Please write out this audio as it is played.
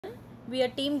We are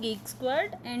Team Geek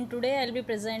Squad, and today I'll be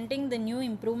presenting the new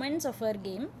improvements of our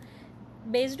game.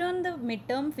 Based on the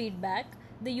midterm feedback,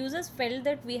 the users felt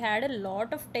that we had a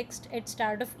lot of text at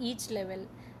start of each level.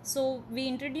 So we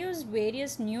introduced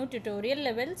various new tutorial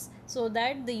levels so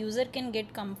that the user can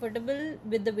get comfortable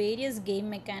with the various game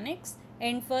mechanics,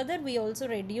 and further we also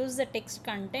reduce the text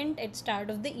content at start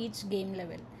of the each game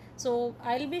level. So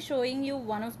I'll be showing you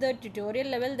one of the tutorial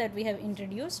level that we have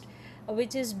introduced,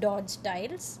 which is dodge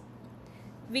tiles.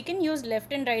 We can use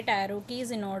left and right arrow keys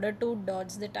in order to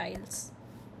dodge the tiles.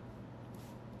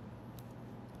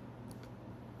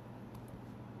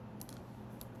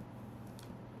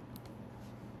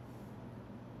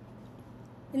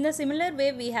 In the similar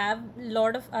way, we have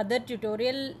lot of other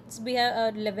tutorials, we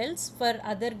have levels for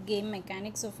other game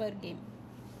mechanics of our game.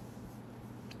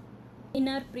 In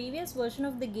our previous version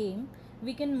of the game,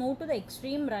 we can move to the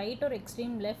extreme right or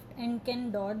extreme left and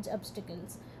can dodge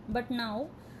obstacles. But now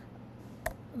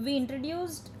we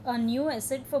introduced a new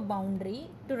asset for boundary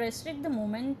to restrict the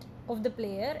movement of the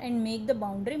player and make the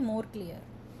boundary more clear.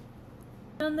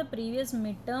 On the previous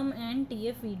midterm and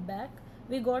TA feedback,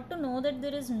 we got to know that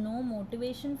there is no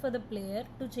motivation for the player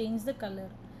to change the color.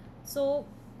 So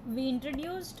we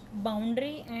introduced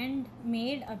boundary and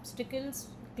made obstacles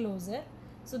closer.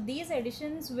 So these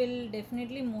additions will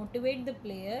definitely motivate the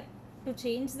player to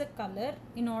change the color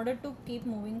in order to keep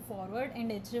moving forward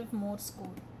and achieve more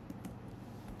score.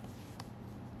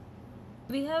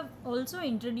 We have also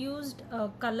introduced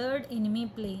colored enemy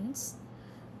planes.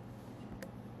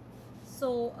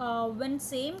 So when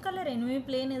same color enemy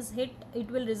plane is hit, it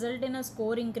will result in a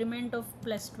score increment of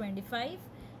plus 25,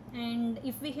 and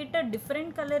if we hit a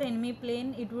different color enemy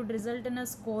plane, it would result in a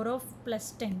score of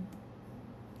plus 10.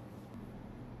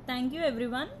 Thank you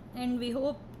everyone, and we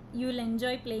hope you will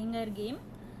enjoy playing our game.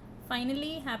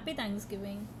 Finally, happy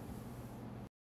Thanksgiving.